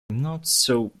Not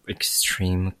so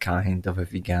extreme kind of a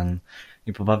vegan.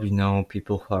 You probably know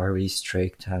people who are really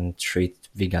strict and treat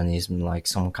veganism like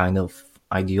some kind of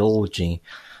ideology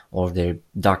or their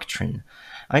doctrine.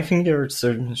 I think there are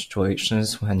certain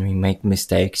situations when we make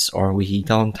mistakes or we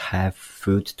don't have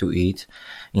food to eat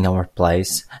in our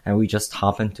place and we just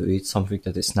happen to eat something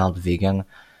that is not vegan.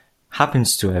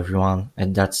 Happens to everyone,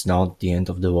 and that's not the end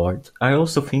of the world. I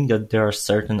also think that there are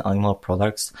certain animal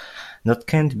products that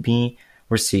can't be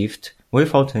received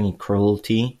without any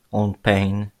cruelty or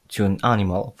pain to an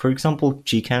animal. For example,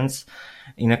 chickens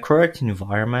in a correct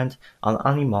environment are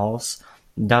animals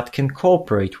that can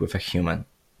cooperate with a human.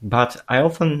 But I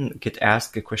often get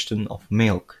asked a question of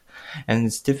milk, and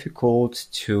it's difficult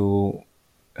to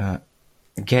uh,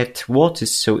 get what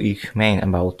is so inhumane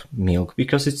about milk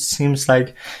because it seems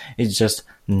like it's just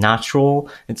natural,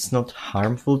 it's not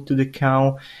harmful to the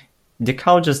cow. The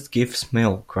cow just gives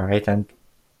milk, right? And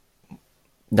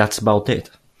that's about it.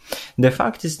 The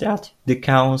fact is that the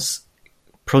cows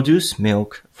produce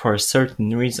milk for a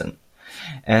certain reason.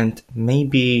 And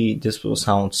maybe this will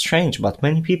sound strange, but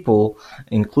many people,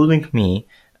 including me,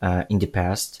 in the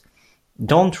past,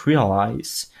 don't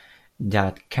realize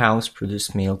that cows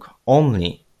produce milk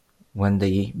only when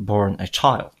they born a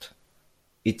child.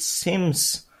 It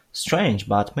seems strange,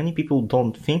 but many people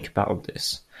don't think about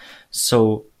this.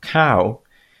 So cow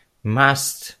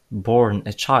must born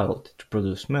a child to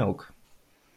produce milk.